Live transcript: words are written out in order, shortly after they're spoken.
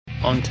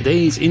on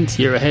today's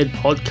Into Your Head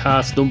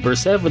podcast number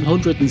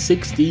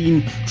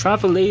 716,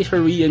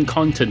 Travelatory,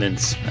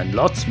 Incontinence, and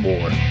lots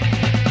more.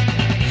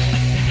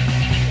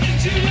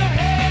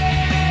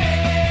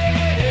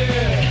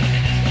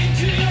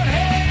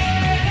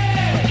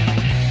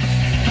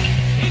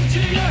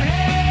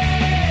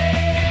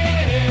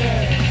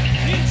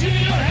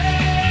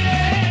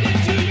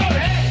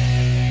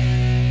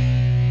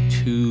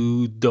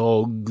 Two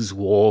dogs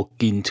walk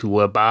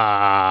into a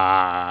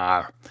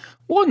bar.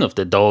 One of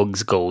the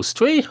dogs goes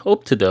straight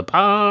up to the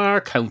bar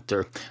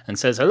counter and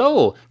says,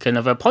 "Hello, can I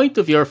have a pint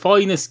of your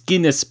finest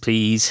Guinness,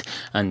 please?"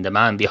 And the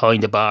man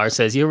behind the bar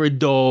says, "You're a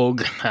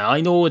dog.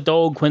 I know a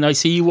dog when I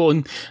see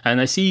one,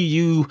 and I see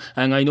you,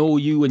 and I know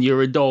you, and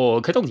you're a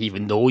dog. I don't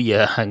even know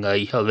you, and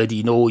I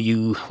already know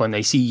you when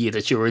I see you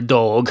that you're a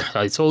dog.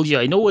 I told you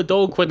I know a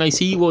dog when I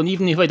see one,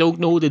 even if I don't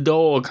know the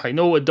dog. I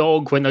know a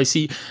dog when I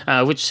see,"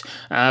 which,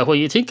 when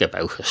you think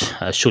about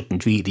it,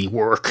 shouldn't really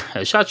work.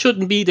 That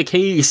shouldn't be the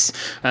case.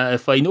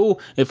 If I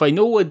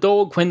know a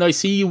dog when I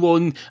see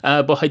one,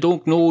 but I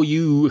don't know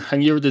you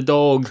and you're the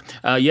dog,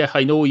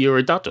 I know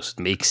you're. That doesn't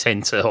make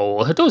sense at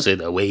all. It does in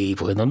a way,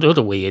 but in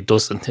another way it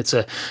doesn't. It's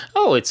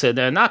an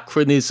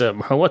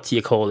anachronism, or what do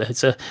you call it?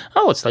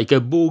 It's like a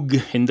bug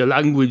in the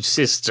language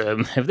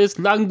system. If this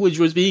language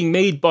was being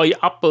made by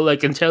Apple, I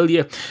can tell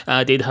you,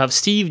 they'd have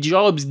Steve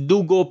Jobs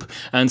dug up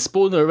and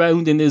spun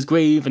around in his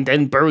grave and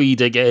then buried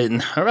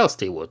again. Or else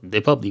they wouldn't.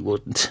 They probably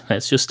wouldn't.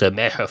 That's just a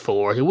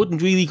metaphor. It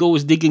wouldn't really go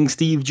as digging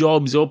Steve Jobs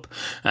up.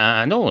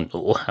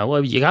 No.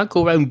 However, you can't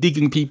go around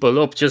digging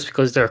people up just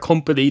because their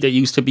company they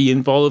used to be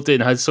involved in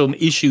has some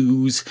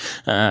issues,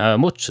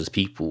 much as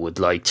people would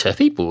like to.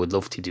 People would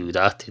love to do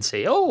that. They'd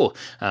say,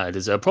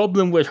 there's a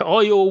problem with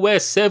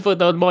iOS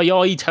 7 on my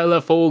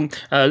iTelephone.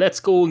 Let's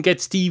go and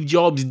get Steve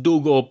Jobs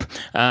dug up.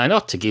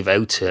 Not to give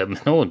out to him.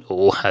 No.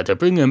 To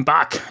bring him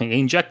back and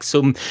inject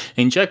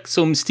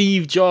some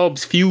Steve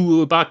Jobs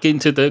fuel back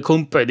into the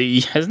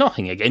company. There's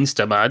nothing against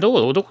him.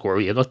 No, don't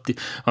worry.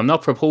 I'm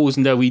not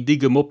proposing that we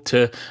dig him up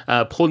to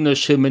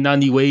punish him in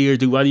any way or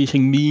do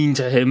anything mean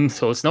to him.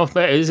 So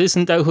it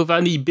isn't out of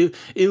any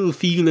ill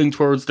feeling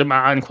towards the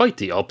man. Quite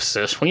the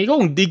opposite. When you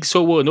go and dig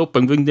someone up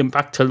and bring them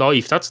back to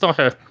life, that's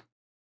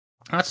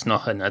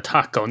not an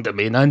attack on them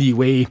in any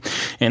way,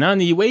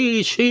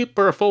 shape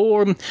or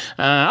form.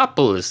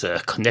 Apple is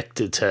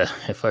connected to,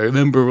 if I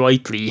remember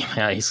rightly,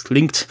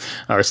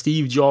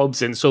 Steve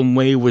Jobs in some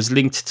way was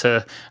linked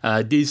to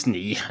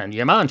Disney, and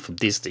your man from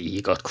Disney,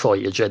 he got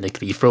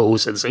cryogenically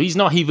frozen, so he's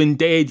not even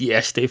dead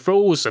yet. They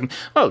froze him.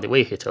 Well, they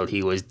waited till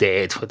he was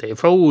dead, but they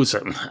froze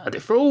him.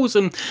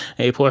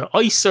 They put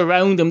ice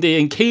around him, they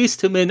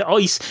encased him in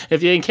ice.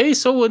 If you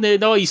encase someone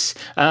in ice,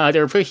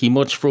 they're pretty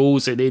much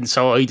frozen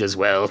inside as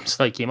well. It's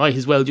like you might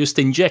as well just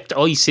inject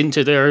ice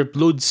into their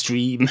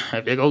bloodstream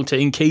if you're going to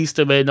encase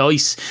them in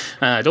ice.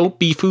 Don't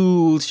be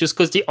fooled. Just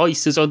because the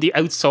ice is on the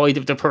outside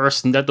of the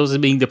person, that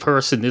doesn't mean the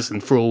person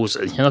isn't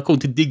frozen. You're not going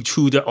to dig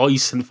through the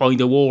ice and find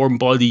a warm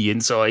body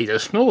inside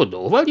it. No.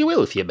 Well, you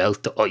will if you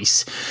melt the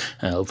ice.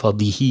 It'll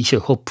probably heat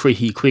it up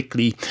pretty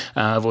quickly.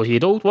 But you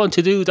don't want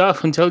to do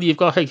that until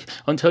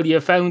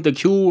you've found a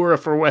cure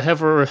for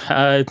whatever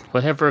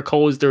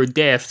caused their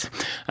death,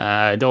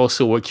 and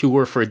also a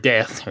cure for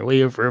death, a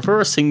way of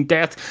reversing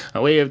death,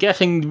 a way of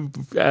getting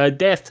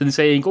death and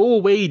saying, "Go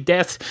away,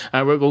 death,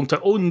 we're going to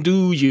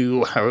undo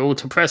you." We're going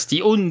to press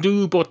the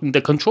undo button,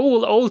 the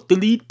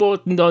Control-Alt-Delete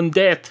button on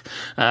death,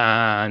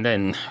 and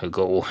then we'll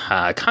go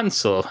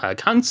cancel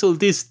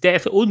this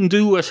death,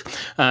 undo it,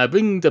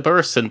 bring the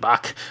person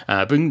back,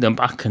 bring them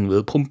back, and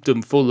we'll pump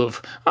them full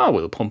of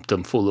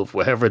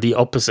whatever the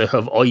opposite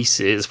of ice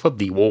is,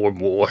 probably warm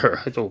water.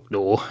 I don't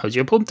know. As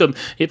you pump them,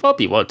 you'd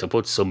probably want to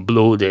put some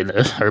blood in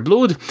it, or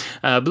blood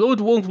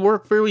won't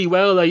work very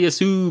well, I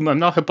assume. I'm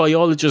not a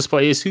biologist,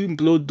 but I assume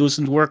blood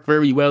doesn't work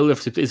very well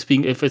if it's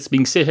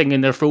been sitting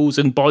in a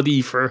frozen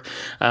body for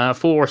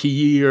 40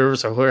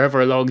 years or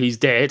however long he's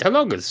dead. How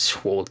long is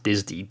Walt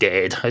Disney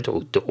dead? I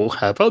don't know.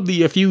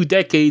 Probably a few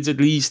decades at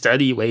least.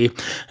 Anyway,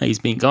 he's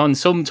been gone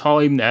some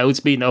time now. It's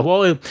been a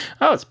while.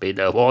 It's been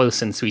a while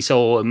since we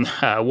saw him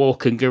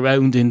walking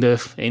around in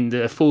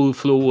the full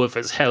flow of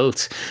his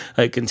health,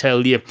 I can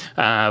tell you.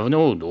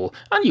 No.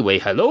 Anyway,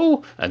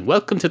 hello and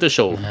welcome to the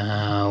show.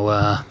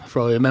 Now, if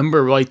I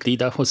remember rightly,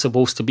 that was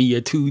supposed to be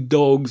a two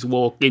dogs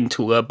walk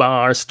into a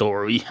bar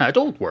story.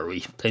 Don't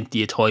worry,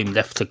 plenty of time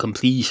left to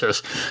complete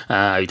it.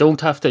 I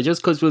don't have to,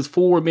 just because it was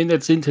 4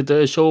 minutes into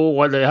the show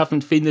while I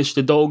haven't finished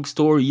the dog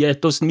story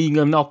yet, doesn't mean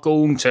I'm not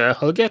going to.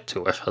 I'll get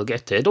to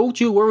it. Don't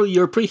you worry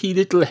your pretty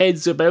little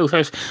heads about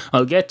it.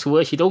 I'll get to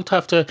it. You don't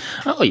have to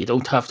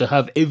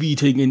have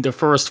everything in the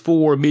first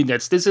 4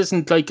 minutes. This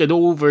isn't like an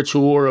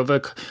overture of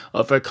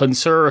a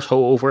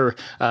concerto where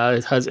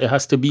it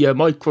has to be a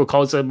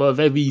microcosm of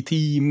every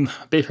theme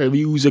bit of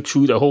music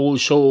through the whole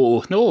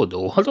show. No,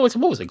 although I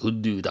suppose I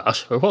could do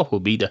that. Or what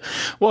would be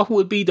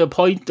the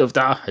point of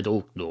that? I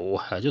don't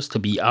know. Just to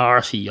be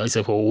arty, I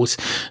suppose.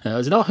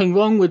 There's nothing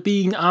wrong with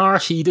being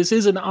arty. This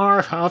is an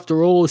art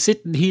after all,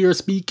 sitting here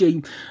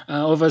speaking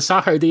of a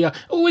Saturday.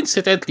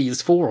 Incidentally,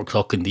 it's 4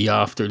 o'clock in the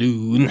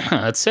afternoon.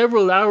 It's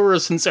several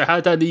hours since I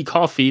had any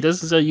coffee.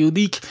 This is a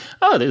unique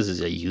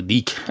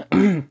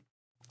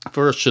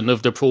version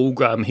of the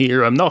programme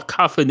here. I'm not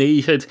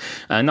caffeinated,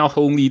 and not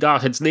only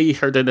that, it's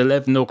later than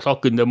 11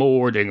 o'clock in the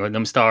morning when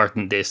I'm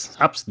starting this.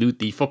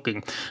 Absolutely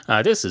fucking,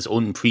 this is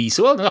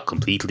unprecedented. Well, not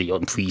completely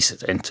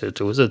unprecedented.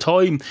 There was a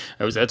time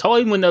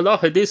when a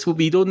lot of this would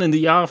be done in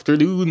the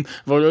afternoon,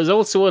 but there was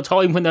also a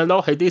time when a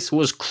lot of this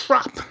was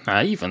crap,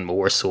 even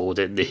more so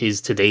than it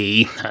is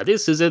today.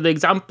 This is an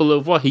example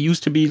of what it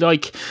used to be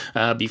like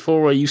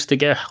before I used to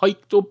get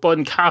hyped up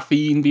on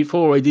caffeine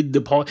before I did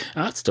the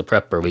that's the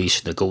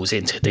preparation that goes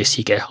into this.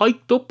 You get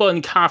hyped up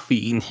on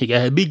caffeine, you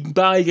get a big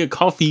bag of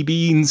coffee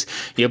beans,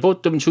 you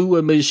put them through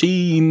a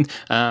machine.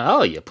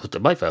 I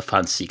have a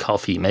fancy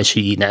coffee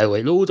machine now.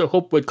 I load it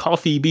up with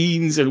coffee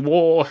beans and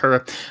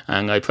water,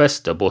 and I press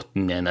the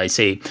button and I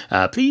say,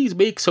 please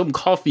make some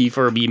coffee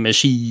for me,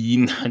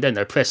 machine. And then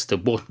I press the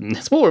button.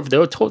 It's more of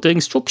the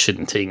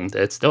instruction thing.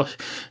 It's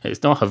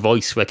not a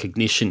voice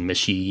recognition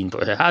machine,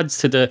 but it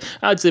adds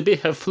a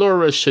bit of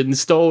flourish and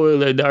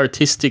style and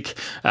artistic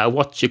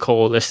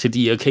to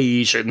the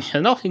occasion.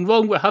 Nothing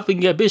wrong with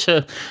having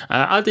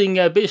adding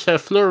a bit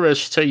of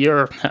flourish to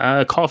your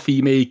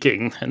coffee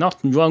making.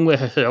 Nothing wrong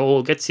with it at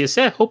all. Gets you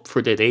set up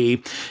for the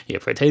day. You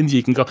pretend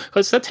you can go,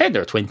 because 10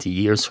 or 20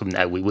 years from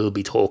now we will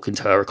be talking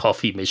to our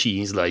coffee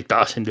machines like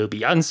that, and they'll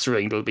be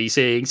answering, they'll be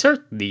saying,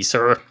 certainly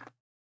sir.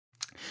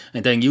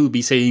 And then you'll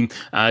be saying,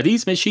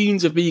 these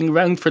machines have been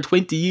around for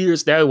 20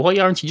 years now. Why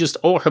aren't you just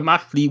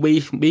automatically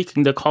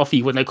making the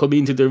coffee when I come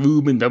into the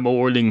room in the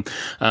morning,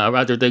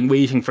 rather than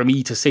waiting for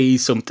me to say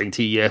something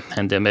to you?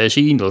 And the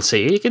machine will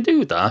say, you can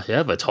do that. You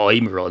have a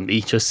timer on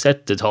me. Just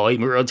set the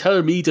timer, or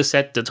tell me to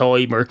set the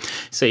timer.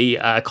 Say,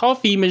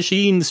 coffee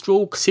machine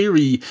stroke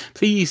Siri,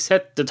 please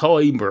set the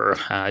timer.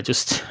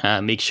 Just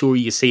make sure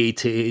you say it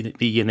to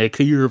me in a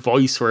clear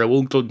voice or I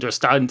won't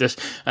understand it.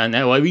 And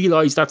now I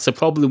realise that's a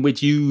problem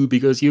with you,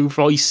 because your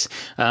voice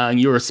and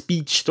your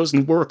speech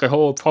doesn't work at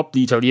all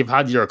properly till you've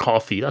had your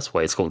coffee. That's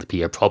why it's going to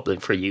be a problem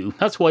for you.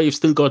 That's why I've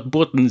still got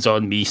buttons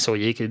on me, so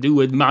you can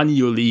do it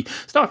manually.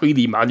 It's not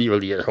really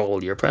manually at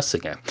all. You're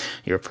pressing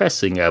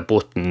a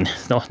button.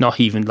 It's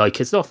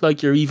not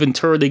like you're even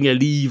turning a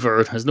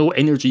lever. There's no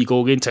energy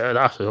going into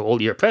that at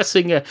all. You're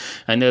pressing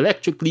an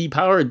electrically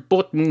powered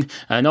button,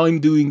 and I'm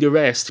doing the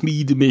rest,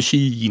 me the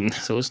machine.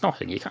 So it's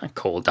nothing. You can't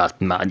call that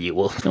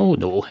manual.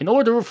 No. In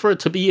order for it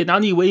to be in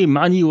any way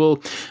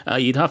manual,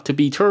 you'd have to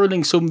be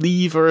turning some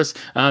levers,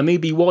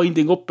 maybe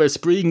winding up a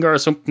spring or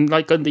something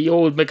like on the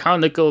old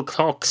mechanical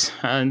clocks,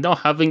 and not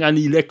having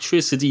any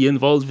electricity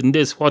involved in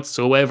this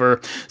whatsoever.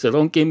 So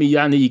don't give me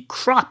any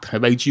crap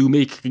about you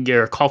making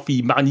your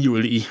coffee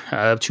manually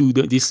through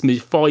this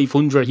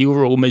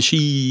 €500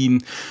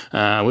 machine,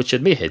 which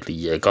admittedly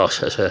you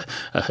got at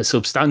a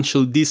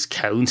substantial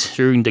discount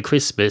during the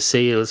Christmas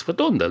sales, but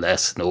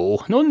nonetheless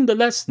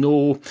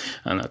no.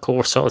 And of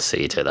course I'll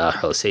say to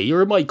that,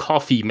 you're my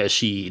coffee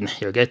machine.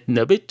 You're getting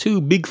a bit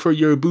too big for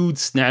your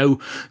boots now.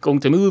 Going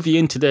to move you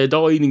into the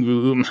dining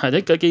room. I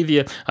think I gave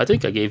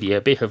you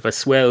a bit of a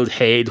swelled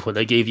head when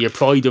I gave you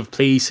pride of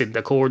place in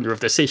the corner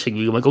of the sitting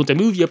room. I'm going to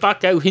move you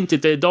back out into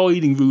the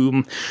dining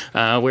room,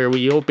 where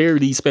we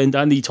barely spend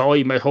any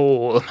time at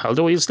all,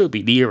 although you'll still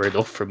be near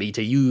enough for me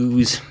to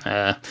use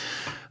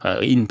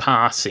in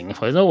passing.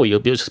 I know you'll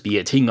just be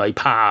a thing I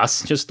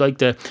pass, just like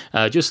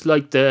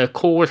the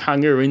coat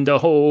hanger in the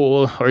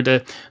hall, or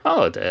the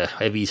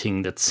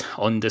everything that's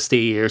on the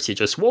stairs. You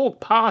just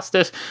walk past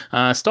it,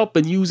 stop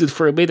and use it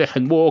for a minute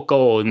and walk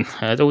on.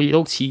 Though you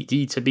don't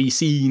need to be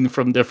seen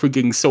from the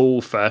frigging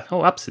sofa.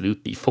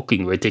 Absolutely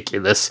fucking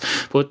ridiculous.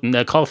 Putting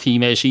a coffee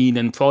machine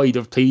and pride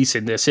of place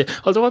in this.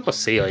 Although I must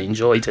say I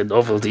enjoyed the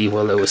novelty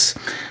while I was.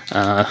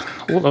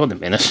 Hold on a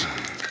minute.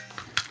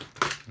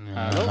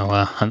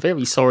 I'm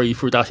very sorry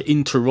for that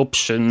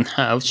interruption.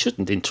 I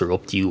shouldn't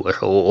interrupt you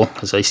at all,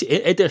 because I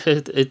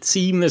edited it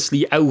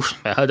seamlessly out.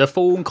 I had a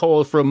phone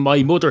call from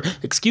my mother.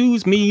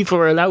 Excuse me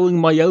for allowing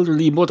my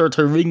elderly mother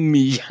to ring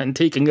me and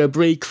taking a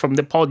break from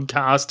the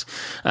podcast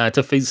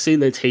to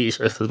facilitate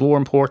it. There's more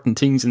important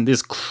things in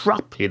this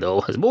crap,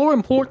 There's more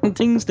important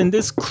things than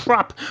this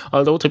crap.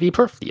 Although, to be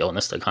perfectly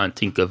honest, I can't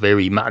think of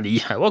very many.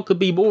 What could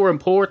be more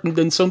important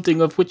than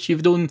something of which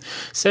you've done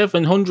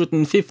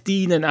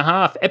 715 and a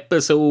half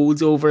episodes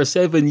episodes over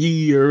 7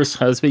 years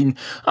has been,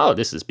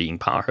 this has been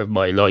part of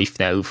my life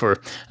now for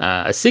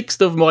a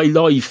sixth of my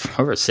life,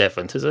 or a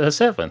seventh. Is it a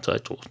seventh? I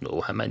don't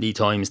know. How many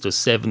times does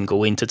 7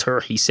 go into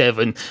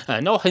 37?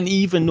 Not an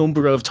even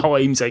number of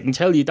times, I can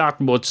tell you that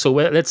much. So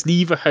let's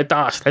leave it at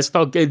that. Let's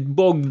not get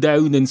bogged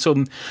down in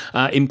some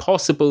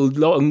impossible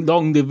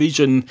long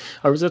division,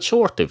 or is it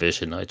short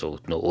division? I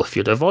don't know. If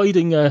you're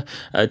dividing a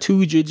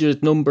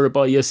 2-digit number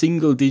by a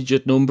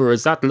single-digit number,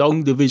 is that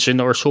long division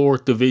or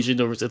short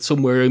division, or is it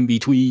somewhere in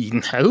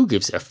between? Who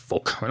gives a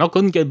fuck? We're not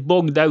going to get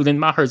bogged down in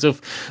matters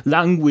of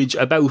language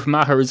about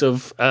matters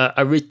of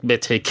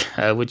arithmetic,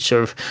 which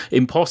are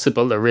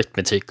impossible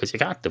arithmetic, because you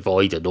can't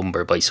divide a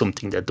number by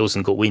something that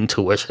doesn't go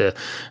into it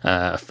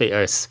a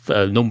fair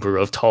number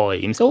of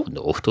times. Oh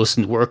no, it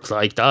doesn't work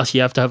like that.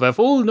 You have to have a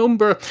full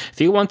number. If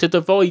you want to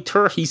divide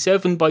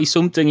 37 by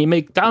something, you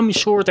make damn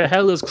sure the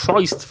hell is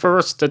Christ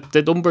first that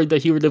the number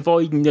that you're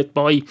dividing it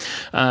by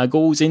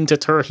goes into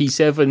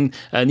 37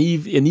 and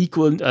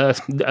equal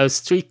a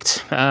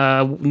strict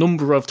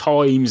number of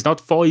times, not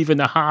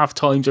 5.5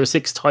 times or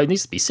 6 times. It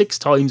needs to be 6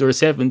 times or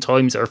 7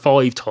 times or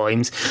 5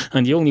 times,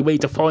 and the only way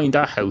to find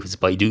that out is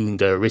by doing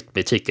the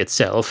arithmetic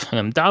itself. And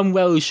I'm damn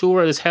well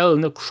sure as hell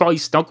no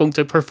Christ not going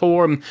to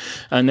perform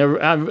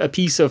a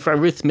piece of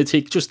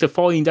arithmetic just to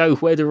find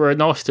out whether or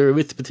not the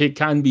arithmetic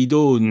can be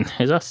done.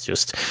 That's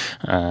just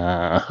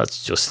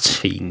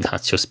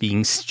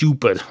being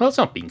stupid. Well, it's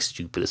not being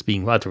stupid, it's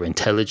being rather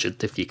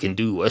intelligent if you can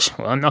do it.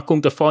 Well, I'm not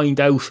going to find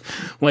out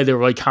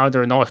whether I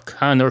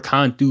can or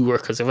can't do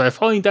it, because if I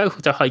find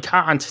out that I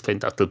can't, then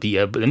that'll be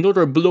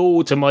another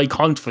blow to my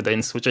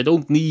confidence, which I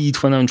don't need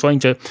when I'm trying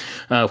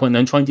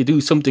to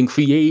do something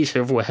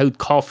creative without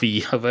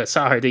coffee of a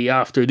Saturday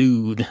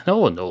afternoon.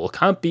 No,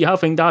 can't be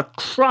having that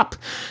crap.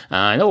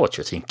 I know what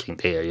you're thinking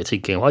there. You're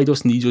thinking, why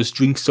doesn't he just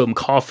drink some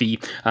coffee?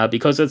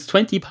 Because it's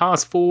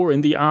 4:20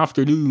 in the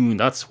afternoon.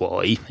 That's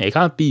why. It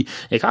can't be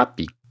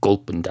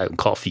gulping down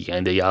coffee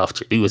in the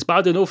afternoon. It's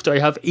bad enough that I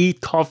have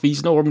 8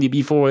 coffees normally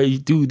before I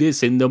do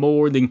this in the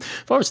morning.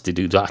 If I was to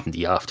do that in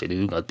the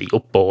afternoon, I'd be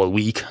up all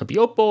week.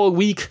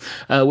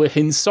 With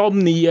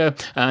insomnia.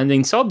 And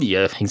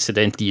insomnia,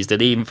 incidentally, is the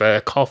name of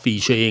a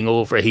coffee chain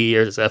over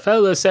here. There's a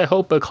fella set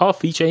up a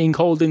coffee chain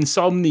called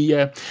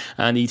Insomnia,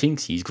 and he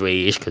thinks he's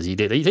great because he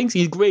thinks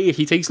he's great.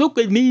 He thinks, look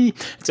at me,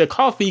 it's a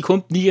coffee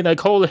company and I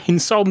call it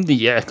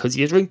Insomnia because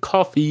you drink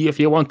coffee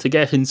if you want to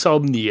get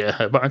insomnia.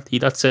 Apparently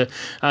that's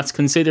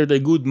considered a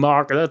good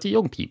market. That the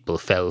young people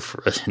fell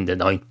for it in the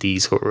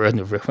 90s or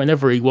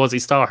whenever he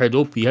started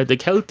up. He had the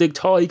Celtic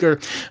Tiger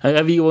and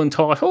everyone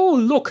thought, oh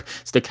look,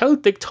 it's the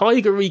Celtic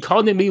Tiger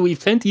economy, we've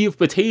plenty of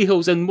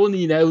potatoes and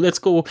money now, let's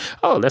go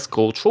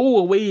throw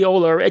away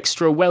all our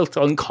extra wealth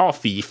on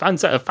coffee,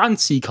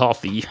 fancy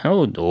coffee.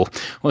 Oh no,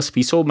 must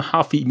be some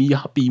happy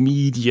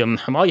medium.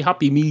 My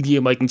happy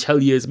medium, I can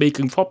tell you, is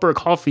making proper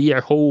coffee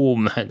at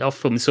home, and not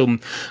from some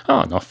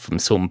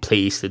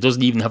place that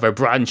doesn't even have a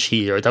branch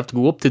here. I'd have to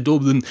go up to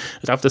Dublin.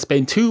 I'd have to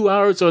spend 2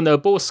 hours on a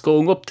bus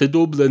going up to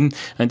Dublin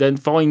and then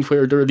find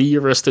where their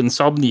nearest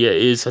Insomnia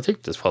is. I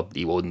think there's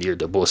probably one near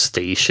the bus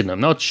station.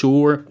 I'm not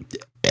sure.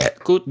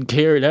 Couldn't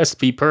care less,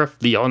 be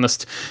perfectly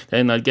honest.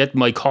 Then I'd get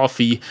my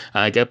coffee,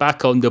 get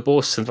back on the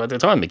bus, and by the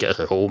time I get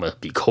home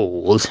it'd be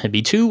cold. It'd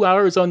be 2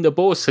 hours on the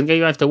bus, and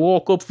then I have to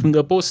walk up from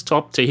the bus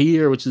stop to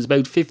here, which is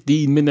about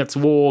 15 minutes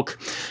walk,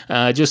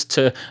 just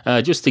to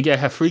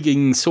get a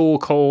frigging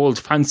so-called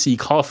fancy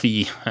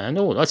coffee.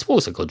 No, I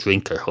suppose I could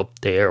drink it up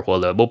there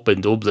while I'm up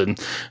in Dublin,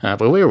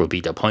 but where would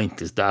be the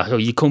point is that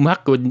you come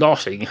back with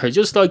nothing, or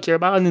just like your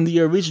man in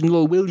the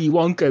original Willy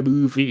Wonka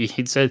movie.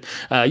 He said,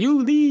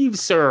 you leave,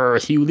 sir,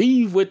 you leave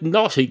with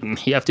nothing.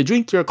 You have to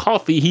drink your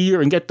coffee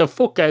here and get the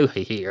fuck out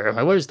of here.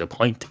 Where's the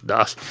point of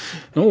that?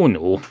 Oh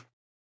no.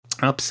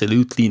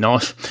 Absolutely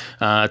not.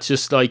 It's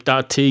just like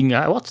that thing.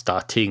 What's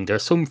that thing?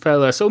 There's some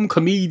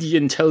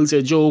comedian tells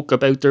a joke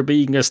about there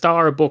being a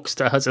Starbucks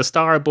that has a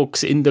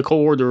Starbucks in the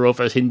corner of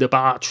it in the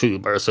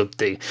bathroom or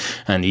something,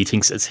 and he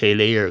thinks it's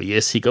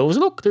hilarious. He goes,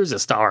 look, there's a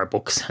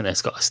Starbucks and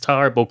it's got a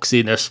Starbucks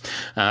in it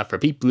for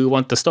people who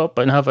want to stop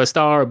and have a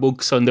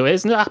Starbucks on the way.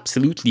 Isn't it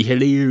absolutely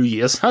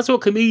hilarious? That's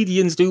what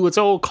comedians do. It's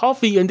all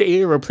coffee and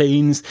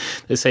aeroplanes.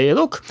 They say,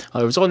 look,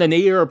 I was on an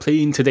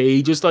airplane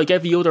today, just like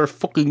every other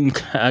fucking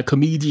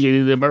comedian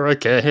in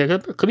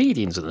America.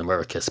 Comedians in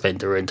America spend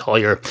their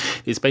entire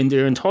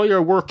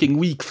working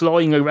week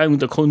flying around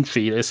the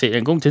country. They say,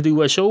 I'm going to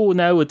do a show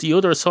now at the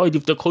other side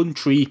of the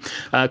country,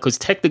 because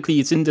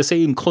technically it's in the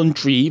same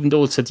country, even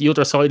though it's at the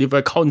other side of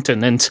a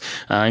continent.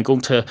 I'm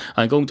going to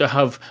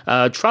have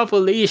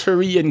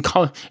Travelatory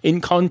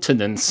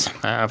Incontinence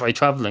by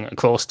travelling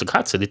across the...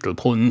 That's a little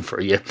pun for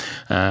you.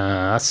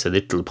 That's a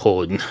little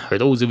pun. For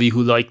those of you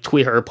who like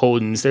Twitter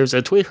puns, there's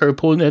a Twitter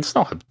pun. It's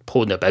not a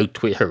pun about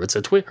Twitter, it's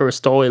a Twitter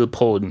style royal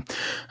pun.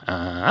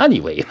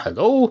 Anyway,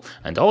 hello,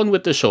 and on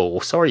with the show.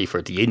 Sorry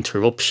for the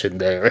interruption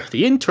there.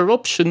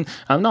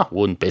 I'm not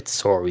one bit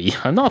sorry.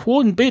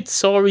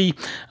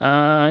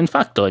 In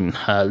fact, I'm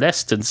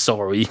less than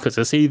sorry, because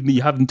it saved me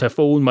having to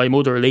phone my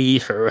mother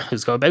later. I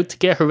was about to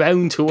get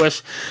around to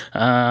it,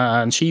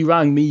 and she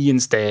rang me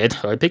instead.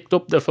 I picked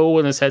up the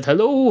phone and said,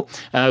 hello,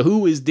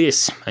 who is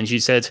this? And she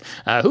said,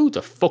 who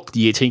the fuck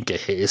do you think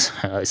it is?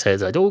 I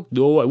said, I don't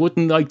know, I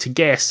wouldn't like to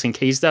guess in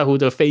case that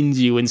would offend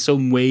you in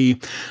some way,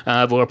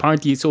 but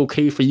apparently it's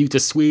okay for you to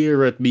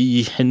swear at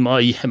me in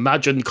my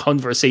imagined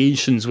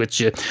conversations with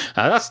you.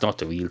 That's not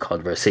the real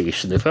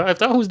conversation. If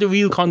that was the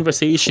real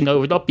conversation, I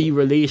would not be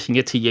relating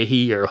it to you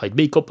here. I'd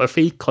make up a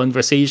fake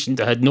conversation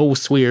that had no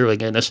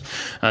swearing in it.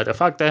 The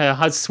fact that it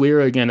has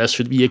swearing in it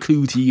should be a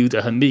clue to you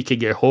that I'm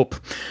making it up.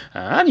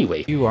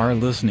 Anyway. You are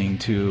listening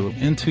to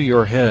Into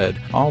Your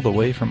Head, all the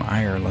way from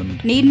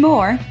Ireland. Need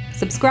more?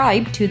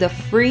 Subscribe to the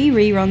free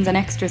reruns and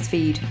extras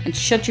feed and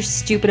shut your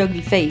stupid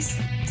ugly face.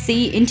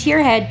 See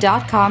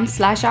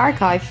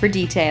intoyourhead.com/archive for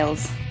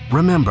details.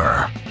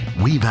 Remember,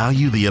 we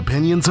value the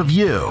opinions of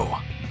you,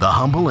 the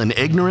humble and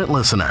ignorant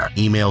listener.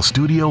 Email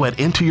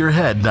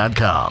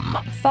studio@intoyourhead.com.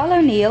 Follow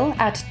Neil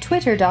at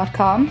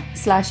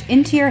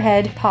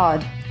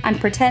twitter.com/intoyourheadpod and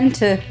pretend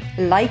to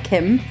like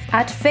him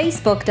at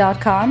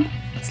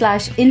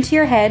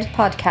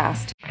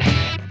facebook.com/intoyourheadpodcast.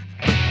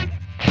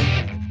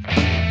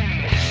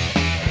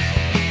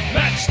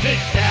 Matchstick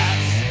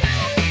cats.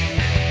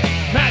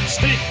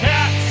 Matchstick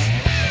cats.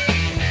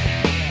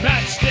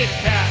 Matchstick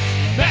cats.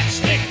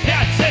 Matchstick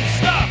cats and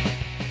stuff.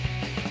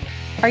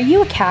 Are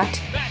you a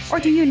cat? Or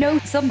do you know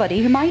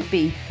somebody who might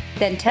be?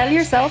 Then tell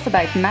yourself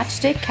about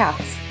Matchstick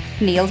Cats,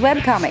 Neil's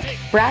webcomic.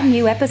 Brand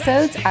new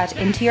episodes at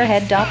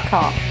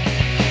intoyourhead.com.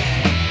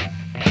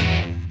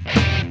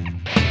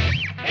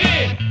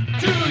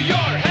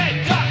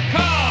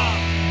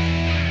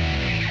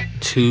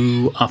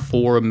 Two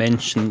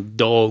aforementioned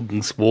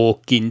dogs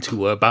walk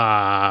into a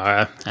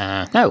bar.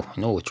 Now, I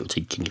know what you're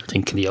thinking. You're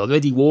thinking they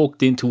already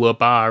walked into a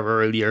bar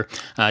earlier.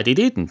 They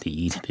did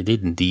indeed.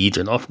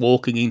 They're not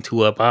walking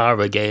into a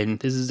bar again.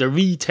 This is a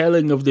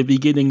retelling of the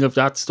beginning of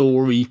that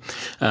story.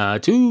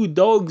 Two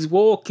dogs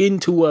walk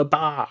into a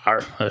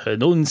bar at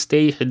an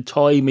unstated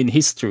time in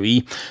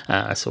history.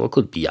 So it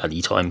could be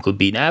any time. Could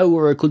be now,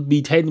 or it could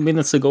be 10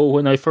 minutes ago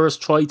when I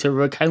first tried to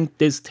recount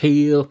this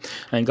tale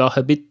and got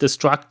a bit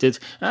distracted.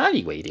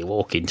 Anyway, they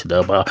walk into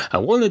the bar,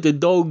 and one of the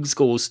dogs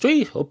goes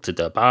straight up to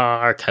the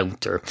bar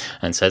counter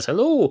and says,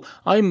 hello,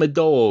 I'm a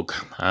dog.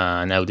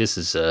 Now, this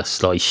is a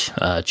slight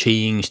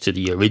change to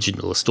the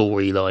original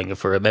storyline,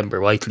 if I remember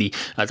rightly.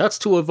 That's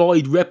to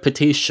avoid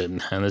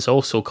repetition, and it's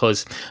also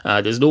because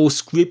there's no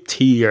script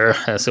here,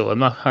 so I'm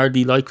not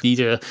hardly likely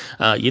to...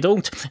 you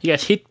don't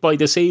get hit by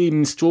the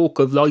same stroke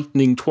of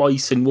lightning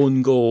twice in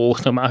one go,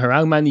 no matter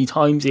how many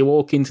times you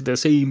walk into the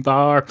same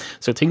bar,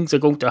 so things are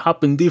going to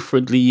happen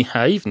differently,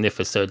 even if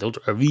it's a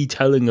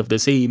retelling of the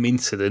same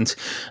incident.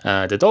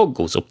 The dog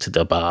goes up to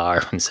the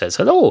bar and says,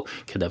 hello,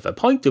 can I have a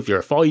pint of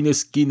your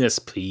finest Guinness,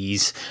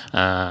 please?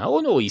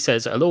 Oh no, he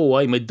says, hello,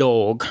 I'm a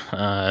dog.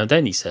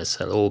 Then he says,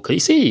 hello, can you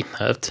see?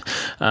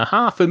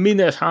 Half a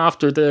minute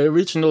after the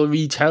original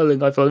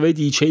retelling, I've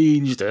already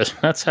changed it.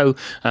 That's how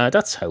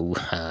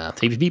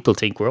people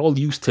think we're all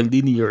used to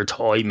linear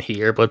time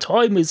here, but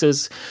time is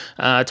as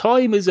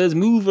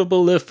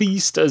movable a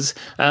feast as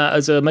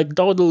a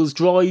McDonald's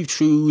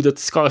drive-through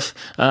that's got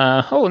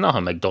not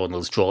a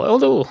McDonald's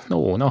drive.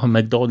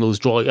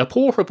 A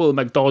portable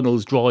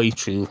McDonald's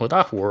drive-through. Will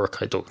that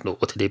work? I don't know.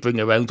 What do they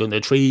bring around on a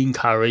train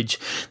carriage?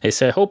 They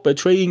set up a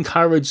train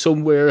carriage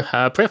somewhere,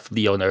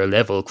 preferably on a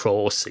level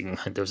crossing,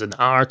 and there's an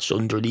arch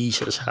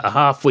underneath it,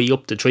 halfway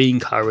up the train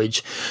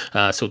carriage.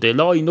 So they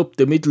line up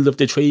the middle of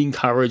the train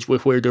carriage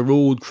with where the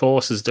road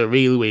crosses the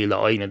railway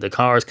line, and the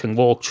cars can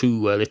walk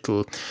through a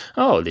little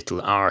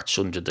arch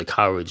under the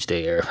carriage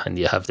there, and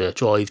you have the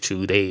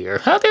drive-through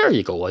there. There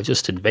you go. I've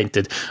just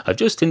invented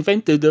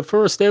the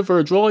first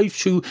ever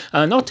drive-through,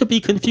 not to be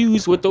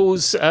confused with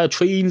those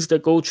trains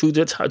that go through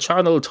the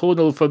Channel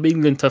Tunnel from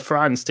England to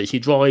France that you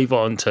drive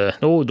onto.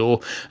 No.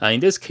 In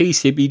this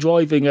case, you'd be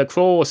driving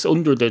across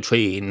under the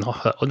train,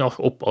 not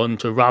up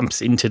onto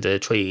ramps into the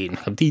train.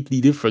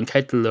 Completely different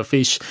kettle of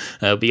fish.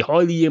 It would be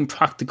highly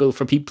impractical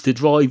for people to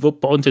drive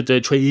up onto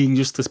the train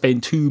just to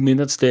spend 2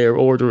 minutes there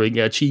ordering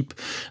a cheap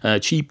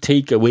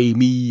takeaway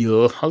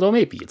meal. Although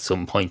maybe at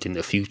some point in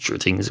the future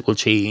things will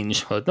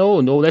change. But no,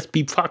 let's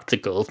be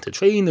practical. The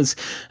train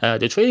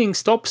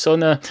stops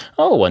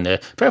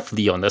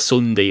preferably on a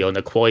Sunday on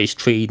a quiet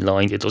train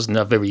line that doesn't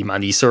have very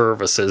many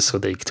services, so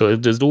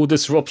there's no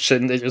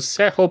disruption. They just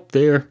set up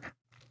there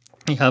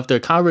You have the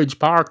carriage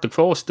parked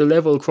across the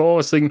level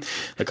crossing.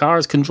 The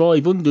cars can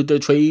drive under the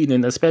train,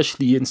 and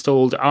especially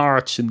installed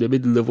arch in the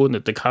middle of one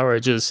of the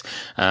carriages.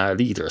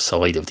 Either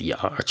side of the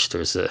arch,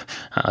 there's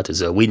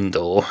a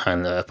window,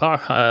 and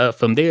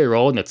from there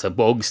on, it's a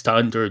bog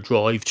standard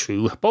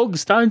drive-through. Bog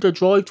standard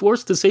drive-through,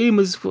 the same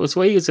as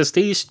way as a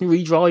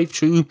stationary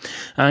drive-through.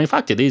 In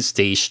fact, it is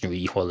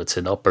stationary while it's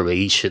in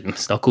operation.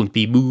 It's not going to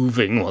be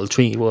moving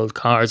while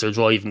cars are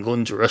driving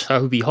under it.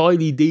 That would be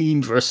highly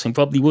dangerous and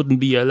probably wouldn't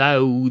be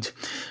allowed.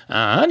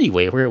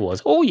 Anyway, where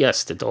was? Oh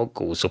yes, the dog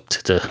goes up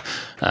to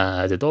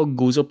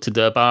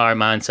the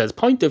barman, says,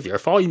 "Pint of your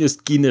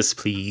finest Guinness,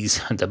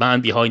 please." And the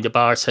man behind the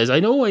bar says, I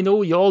know,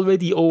 you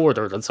already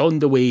ordered, it's on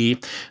the way.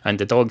 And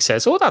the dog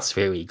says, "Oh, that's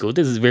very good,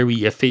 this is very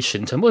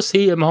efficient. I must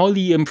say I'm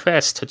highly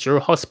impressed at your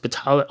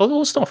hospitality."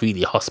 Although it's not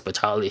really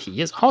hospitality.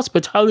 Yes,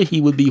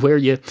 hospitality would be where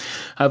you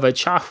have a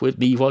chat with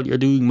me while you're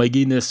doing my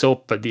Guinness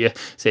up, and you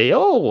say,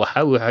 "Oh,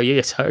 how are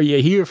you? Are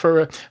you here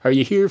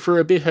for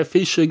a bit of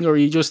fishing, or are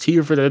you just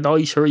here for the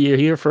night, or are you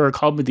here for a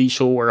comedy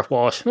show, or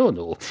what?"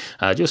 No.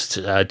 Just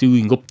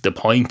doing up the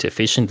pint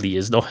efficiently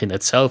is not in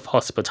itself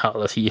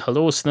hospitality,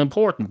 although it's an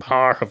important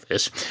part of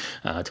it,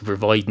 to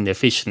provide an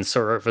efficient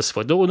service.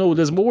 But no,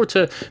 there's more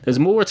to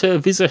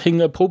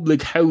visiting a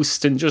public house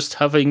than just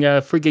having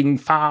a frigging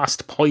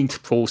fast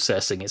pint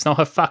processing. It's not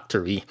a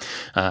factory.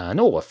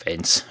 No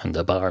offence. And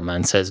the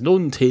barman says,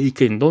 None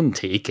taken.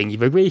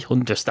 You've a great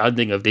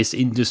understanding of this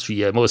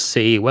industry, I must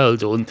say. Well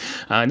done.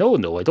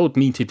 No, I don't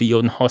mean to be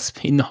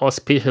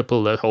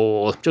inhospitable at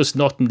all. Just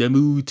not in the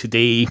mood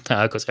today,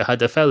 because I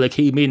had a fella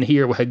came in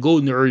here with a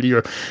gun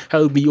earlier,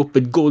 held me up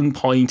at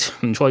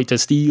gunpoint and tried to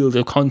steal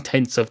the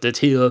contents of the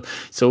till.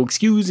 So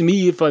excuse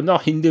me if I'm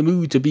not in the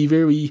mood to be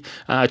very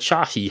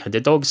chatty. And the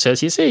dog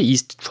says, "You say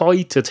he's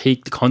tried to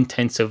take the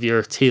contents of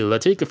your till. I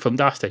take it from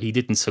that he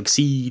didn't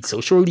succeed.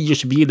 So surely you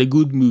should be in a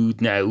good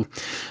mood now."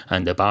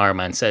 And the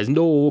barman says,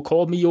 "No,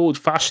 call me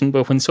old-fashioned,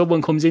 but when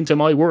someone comes into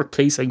my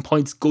workplace and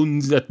points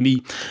guns at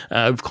me,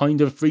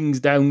 kind of brings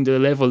down the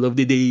level of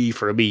the day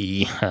for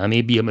me.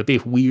 Maybe I'm a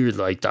bit weird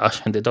like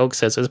that." And the dog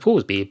says, "I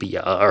suppose maybe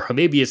you are. Or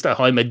maybe it's that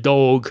I'm a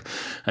dog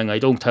and I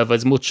don't have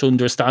as much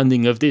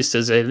understanding of this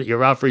as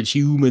your average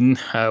human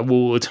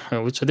would,"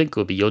 which I think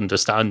would be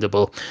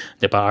understandable.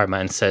 The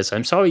barman says,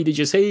 "I'm sorry, did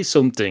you say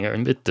something?"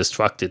 I'm a bit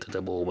distracted at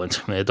the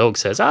moment. And the dog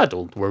says,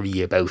 "Don't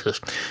worry about it."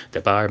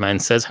 The barman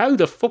says, "How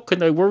the fuck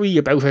can I worry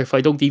about it if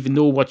I don't even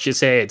know what you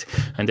said?"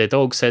 And the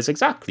dog says,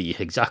 Exactly.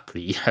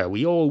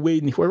 We all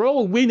win. We're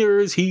all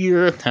winners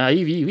here,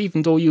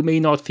 even though you may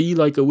not feel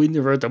like a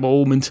winner at the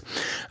moment.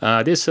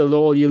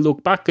 You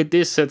look back at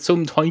this at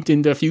some point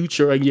in the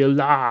future and you'll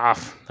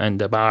laugh." And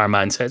the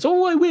barman says,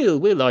 "Oh, I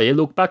will I? I'll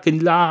look back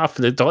and laugh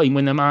at the time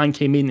when a man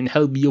came in and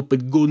held me up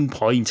at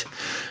gunpoint."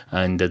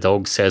 And the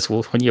dog says,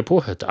 "Well, when you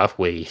put it that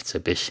way,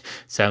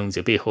 sounds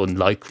a bit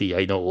unlikely,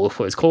 I know.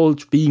 It's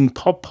called being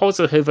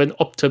positive and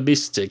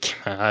optimistic.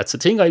 It's a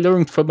thing I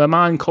learned from a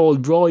man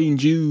called Brian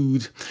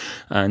Jude."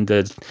 And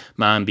the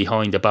man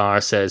behind the bar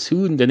says,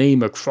 "Who in the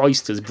name of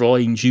Christ is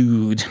Brian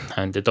Jude?"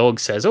 And the dog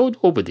says, "Oh,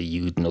 nobody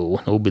you'd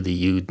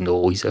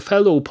know. He's a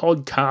fellow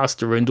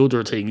podcaster and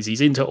other things.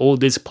 He's into all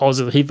this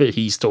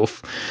positivity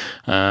stuff.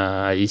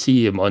 You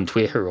see him on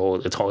Twitter all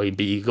the time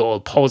being all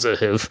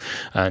positive."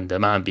 And the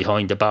man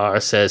behind the bar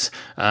says,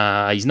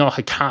 "He's not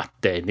a cat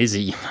then, is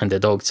he?" And the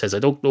dog says, "I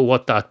don't know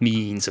what that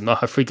means. I'm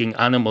not a freaking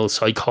animal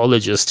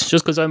psychologist.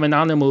 Just because I'm an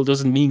animal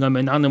doesn't mean I'm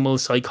an animal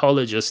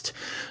psychologist."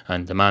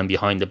 And the man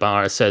behind the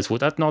bar says,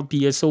 "Would that not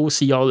be a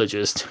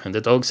sociologist?" And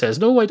the dog says,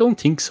 "No, I don't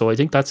think so. I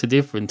think that's a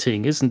different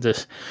thing, isn't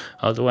it?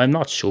 Although I'm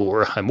not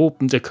sure. I'm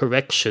open to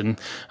correction."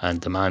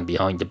 And the man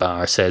behind the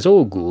bar says,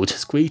 "Oh, good.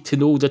 It's great to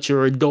know that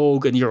you're a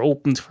dog and you're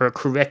open for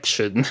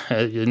correction.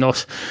 You're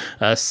not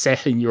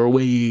set in your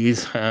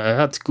ways.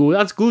 That's good.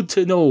 That's good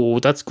to know.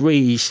 That's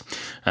great."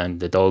 And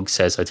the dog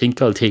says, "I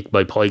think I'll take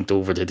my pint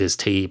over to this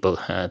table.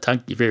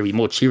 Thank you very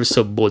much. Here's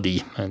some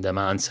money." And the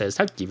man says,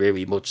 "Thank you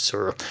very much,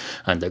 sir.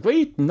 And a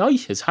great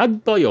night is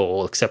had by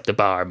all except the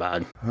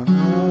barman."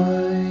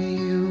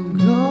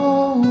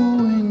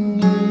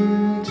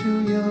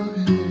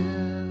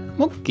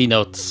 Monkey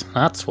nuts,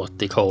 that's what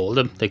they call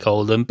them. They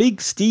call them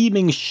big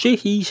steaming,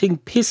 shit-eating,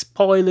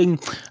 piss-piling,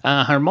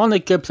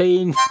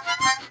 harmonica-playing,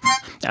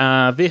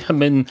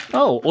 vitamin,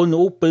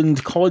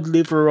 unopened cod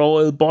liver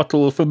oil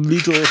bottle from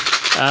Lidl.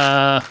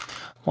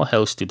 What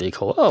else do they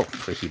call? Oh,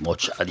 pretty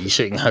much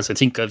anything, as I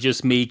think I've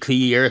just made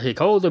clear. They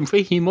call them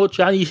pretty much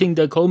anything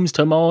that comes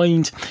to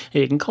mind.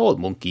 You can call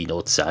monkey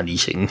nuts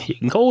anything. You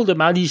can call them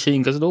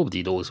anything, because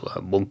nobody knows what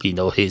a monkey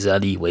nut is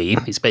anyway.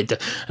 We spent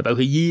about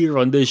a year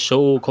on this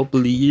show a couple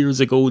of years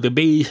ago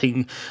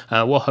debating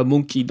what a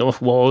monkey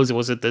nut was.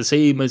 Was it the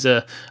same as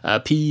a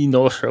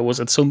peanut, or was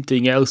it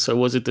something else, or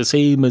was it the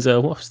same as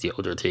what's the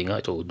other thing?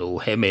 I don't know.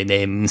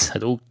 M&M's. I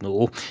don't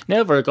know.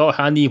 Never got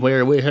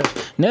anywhere with it.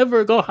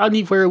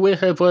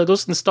 but it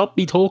doesn't stop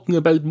me talking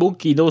about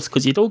monkey nuts,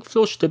 because you don't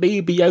flush the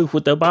baby out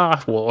with the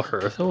bath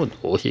water. Oh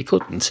no, you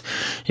couldn't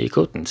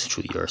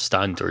through your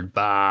standard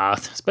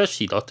bath,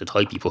 especially not the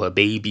type you put a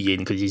baby in,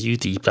 because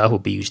that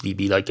would usually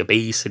be like a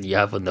basin you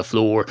have on the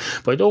floor.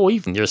 But no,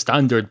 even your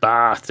standard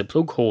bath, the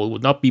plug hole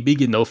would not be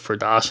big enough for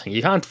that, and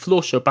you can't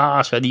flush a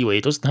bath anyway.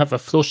 It doesn't have a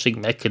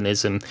flushing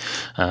mechanism.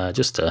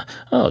 Just a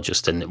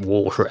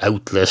water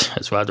outlet.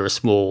 It's rather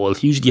small.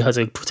 It usually has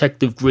a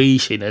protective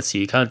grate in it, so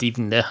you can't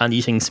even let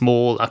anything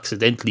small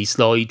accidentally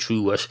slide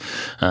through it.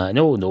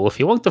 No, if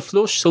you want to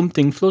flush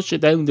something, flush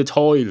it down the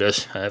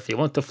toilet. If you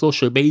want to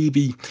flush a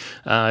baby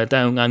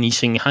down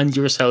anything, hand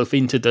yourself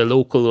into the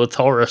local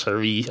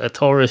authorities,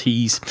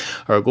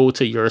 or go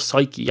to your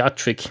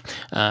psychiatric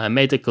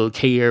medical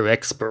care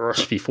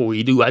expert before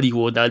you do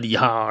anyone any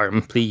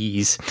harm,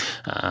 please.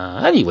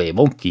 Anyway,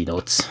 monkey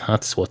nuts,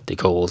 that's what they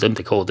call them.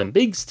 They call them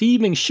big,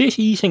 steaming,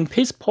 shit-eating,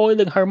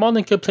 piss-poiling,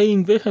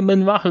 harmonica-playing,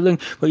 vitamin-rattling.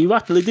 Well, you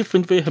rattle a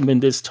different vitamin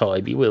this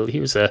time, you will.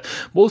 Here's a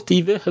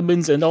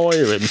multivitamins and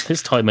iron,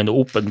 this time an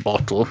open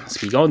bottle. It's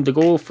been on the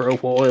go for a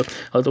while,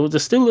 although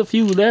there's still a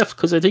few left,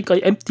 because I think I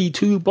emptied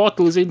 2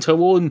 bottles into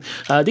one.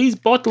 These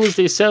bottles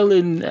they sell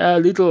in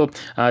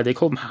they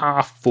come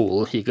half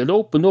full. You can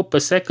open up a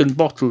second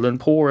bottle and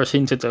pour it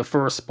into the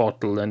first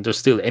bottle, and there's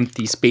still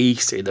empty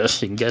space in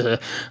it. You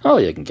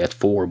can get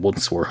 4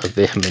 months worth of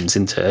vitamins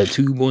into a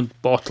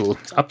 2-month bottle.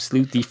 It's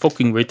absolutely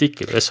fucking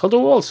ridiculous,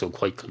 although also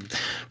quite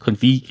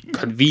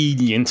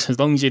convenient, as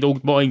long as you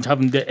don't mind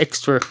having the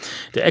extra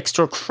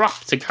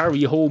crap to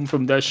carry home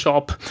from the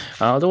shop.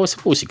 Although I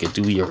suppose you could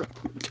do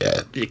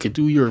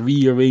your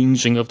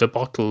rearranging of the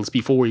bottles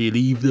before you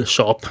leave the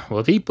shop.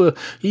 Well, people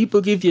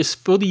give you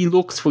funny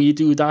looks when you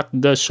do that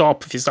in the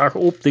shop. If you start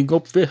opening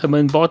up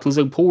vitamin bottles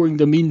and pouring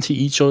them into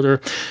each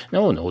other,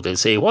 no, they'll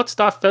say, what's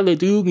that fella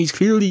doing? He's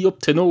clearly up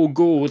to no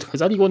good,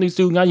 because anyone who's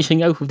doing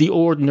anything out of the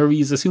ordinary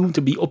is assumed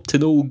to be up to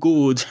no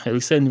good.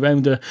 They'll send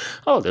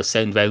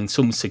round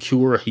some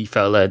security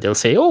fella. They'll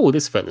say, oh,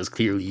 this fella's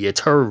clearly a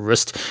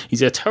terrorist.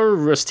 He's a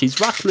terrorist. He's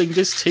rattling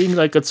this thing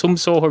like it's some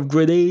sort of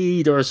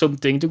grenade or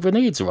something. Do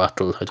grenades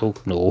rattle? I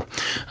don't know.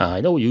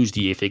 I know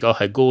usually if you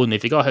got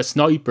a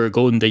sniper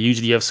gun, they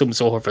usually have some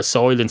sort of a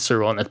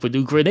silencer on it. But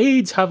do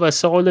grenades have a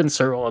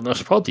silencer on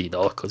it? Probably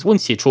not, because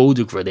once you throw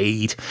the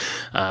grenade,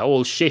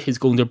 all shit is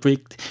going to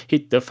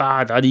hit the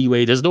fan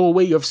anyway. There's no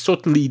way of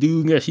subtly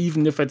doing it,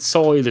 even if it's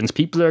silent.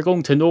 People are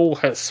going to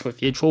notice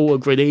if you throw a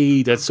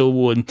grenade at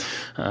someone.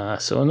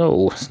 So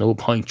no, there's no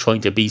point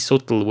trying to be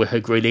subtle with a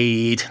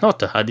grenade. Not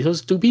that it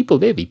does.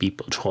 Maybe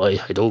people try,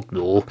 I don't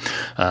know.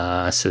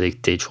 So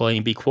they try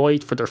and be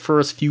quiet for their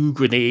first few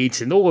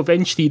grenades, and know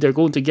eventually they're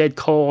going to get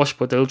caught,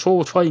 but they'll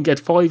try and get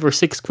 5 or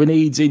 6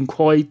 grenades in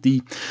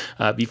quietly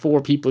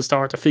before people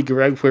start to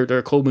figure out where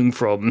they're coming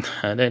from,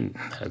 and then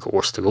of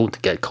course they're going to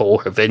get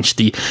caught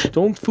eventually.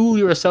 Don't fool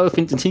yourself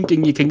into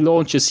thinking you can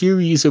launch a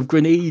series of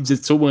grenades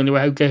at someone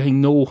without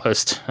getting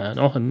noticed,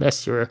 not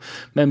unless you're a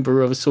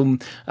member of some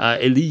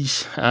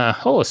elite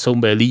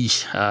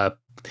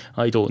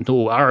I don't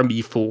know,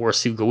 army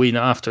force who go in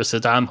after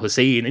Saddam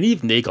Hussein, and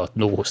even they got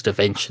noticed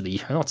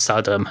eventually. Not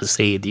Saddam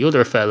Hussein, the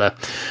other fella,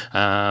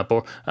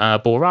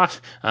 Borat.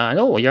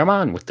 No, your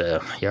man with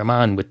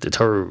the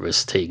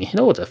terrorist thing. You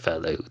know the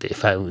fella who they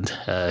found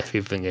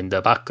living in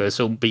the back of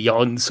some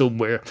beyond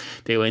somewhere.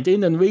 They went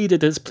in and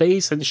raided his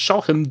place and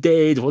shot him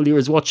dead while he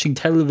was watching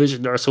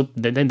television or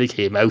something, and then they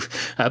came out.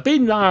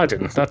 Bin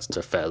Laden, that's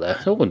the fella.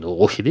 Oh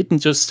no, he didn't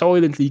just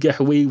silently get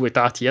away with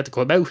that. He had to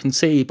come out and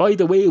say, by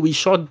the way, we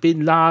shot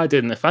Bin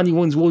Laden. If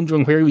anyone's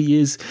wondering where he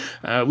is,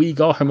 we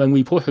got him and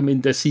we put him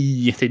in the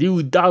sea. They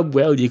knew damn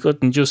well you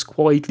couldn't just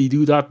quietly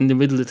do that in the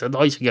middle of the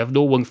night and have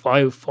no one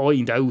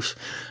find out.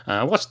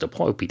 What's the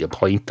point? Be the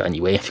point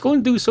anyway. If you're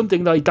going to do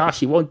something like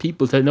that, you want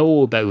people to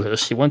know about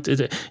it. You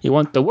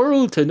want the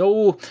world to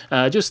know.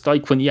 Just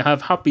like when you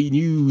have happy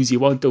news, you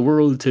want the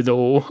world to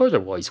know.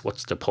 Otherwise,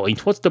 what's the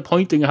point? What's the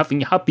point in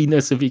having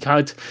happiness if you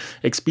can't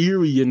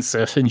experience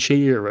it and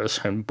share it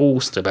and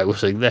boast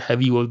about it?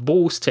 Have you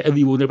boast to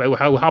everyone about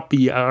how happy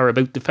you are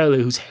about the fella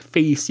whose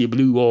face you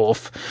blew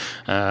off?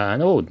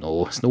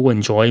 No, it's no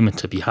enjoyment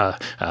to be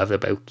have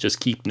about just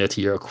keeping it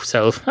to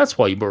yourself. That's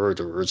why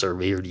murderers are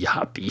rarely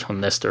happy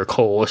unless they're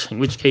caught, in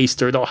which case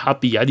they're not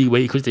happy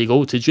anyway because they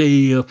go to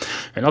jail.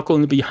 They're not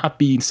going to be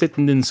happy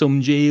sitting in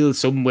some jail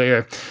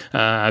somewhere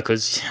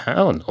because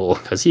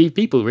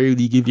people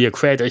rarely give you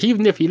credit.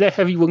 Even if you let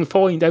everyone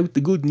find out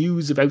the good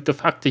news about the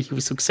fact that you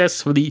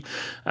successfully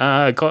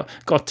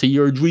got to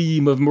your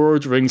dream of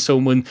murdering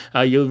someone,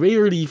 you'll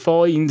rarely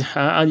find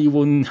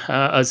anyone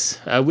as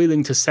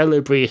willing to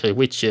celebrate it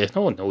with you.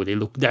 No, they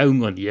look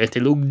down on you. They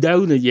look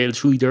down at you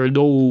through their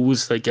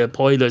nose like a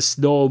pile of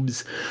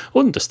snobs.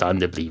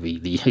 Understandably,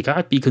 really. You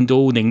can't be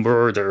condoning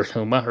murder,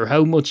 no matter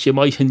how much you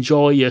might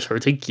enjoy it or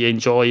think you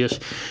enjoy it.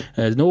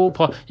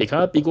 You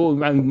can't be going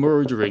around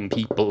murdering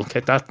people.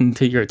 Get that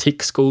into your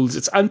thick skulls.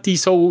 It's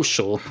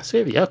antisocial. So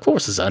yeah, of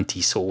course it's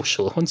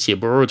antisocial. Once you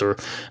murder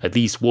at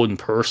least one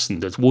person,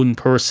 there's one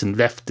person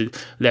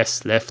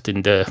less left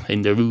in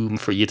the room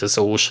for you to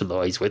socialize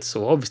socialise with,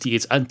 so obviously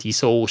it's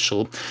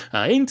antisocial.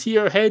 Into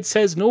Your Head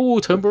says no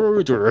to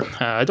murder.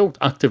 I don't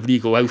actively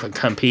go out and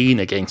campaign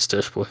against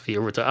it, but if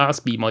you were to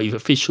ask me my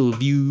official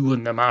view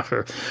on the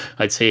matter,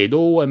 I'd say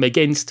no, I'm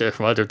against it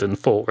rather than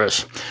for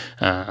it.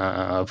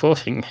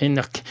 But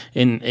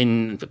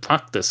in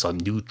practice, I'm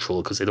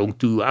neutral because I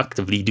don't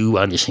actively do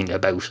anything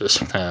about it.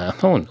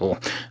 Oh no.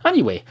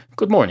 Anyway,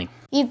 good morning.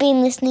 You've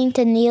been listening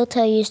to Neil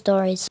tell you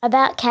stories.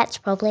 About cats,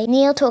 probably.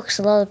 Neil talks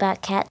a lot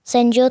about cats.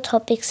 Send your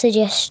topic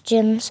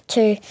suggestions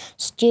to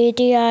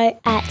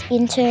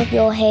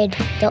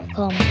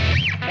studio@intoyourhead.com.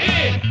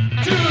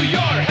 Into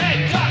your